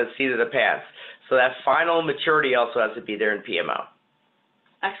be seat of the pants. So that final maturity also has to be there in PMO.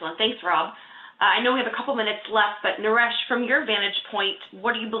 Excellent. Thanks, Rob. I know we have a couple minutes left, but Naresh, from your vantage point,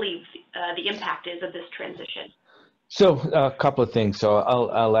 what do you believe the impact is of this transition? So a couple of things. So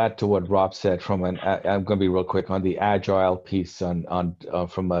I'll add to what Rob said. I'm going to be real quick on the agile piece from an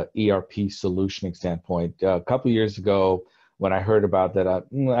ERP solutioning standpoint. A couple of years ago, when I heard about that,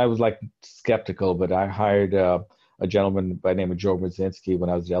 I was like skeptical, but I hired a gentleman by the name of Joe Brzezinski when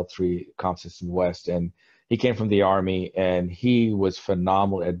I was at L3 Comp System West, and he came from the Army, and he was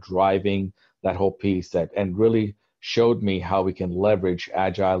phenomenal at driving that whole piece and really showed me how we can leverage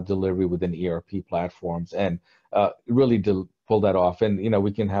agile delivery within ERP platforms and really pull that off. And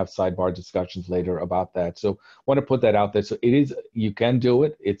we can have sidebar discussions later about that. So want to put that out there. So you can do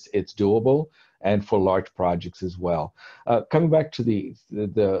it. It's doable, and for large projects as well. Coming back to the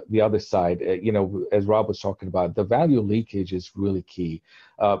other side, as Rob was talking about, the value leakage is really key.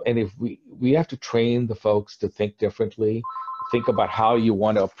 And if we have to train the folks to think differently, think about how you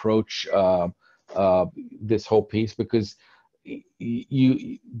want to approach this whole piece, because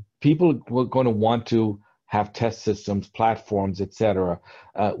people are going to want to have test systems, platforms, etc.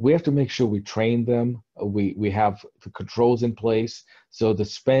 We have to make sure we train them. We have the controls in place, so the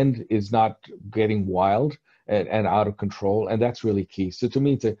spend is not getting wild and out of control, and that's really key. So to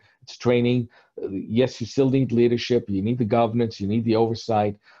me, it's training. Yes, you still need leadership, you need the governance, you need the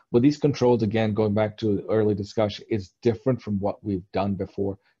oversight, but these controls, again, going back to early discussion, is different from what we've done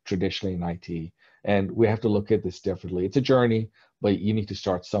before traditionally in IT, and we have to look at this differently. It's a journey, but you need to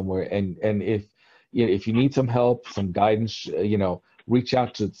start somewhere, and if you need some help, some guidance, reach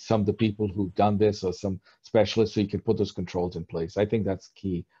out to some of the people who've done this or some specialists so you can put those controls in place. I think that's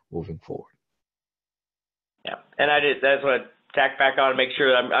key moving forward. Yeah, and that's what I tack back on to make sure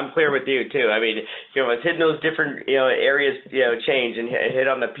that I'm clear with you too. I mean, it's hitting those different areas, change and hit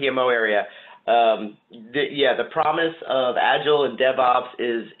on the PMO area. The promise of Agile and DevOps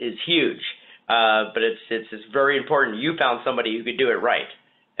is huge, but it's very important. You found somebody who could do it right,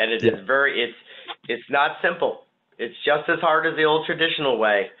 and it is it's not simple. It's just as hard as the old traditional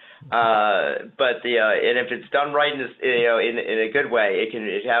way, but and if it's done right in a good way, it can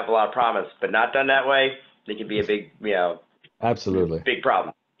have a lot of promise. But not done that way, it can be a big absolutely big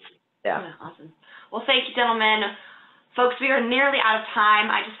problem. Yeah, awesome. Well, thank you, gentlemen. Folks, we are nearly out of time.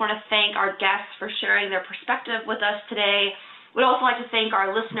 I just want to thank our guests for sharing their perspective with us today. We'd also like to thank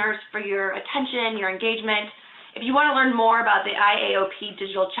our listeners for your attention, your engagement. If you want to learn more about the IAOP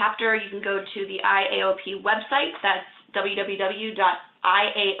digital chapter, you can go to the IAOP website. That's www.iaop.org.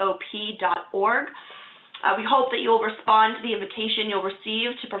 We hope that you'll respond to the invitation you'll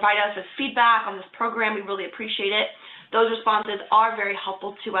receive to provide us with feedback on this program. We really appreciate it. Those responses are very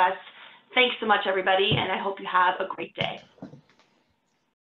helpful to us. Thanks so much, everybody, and I hope you have a great day.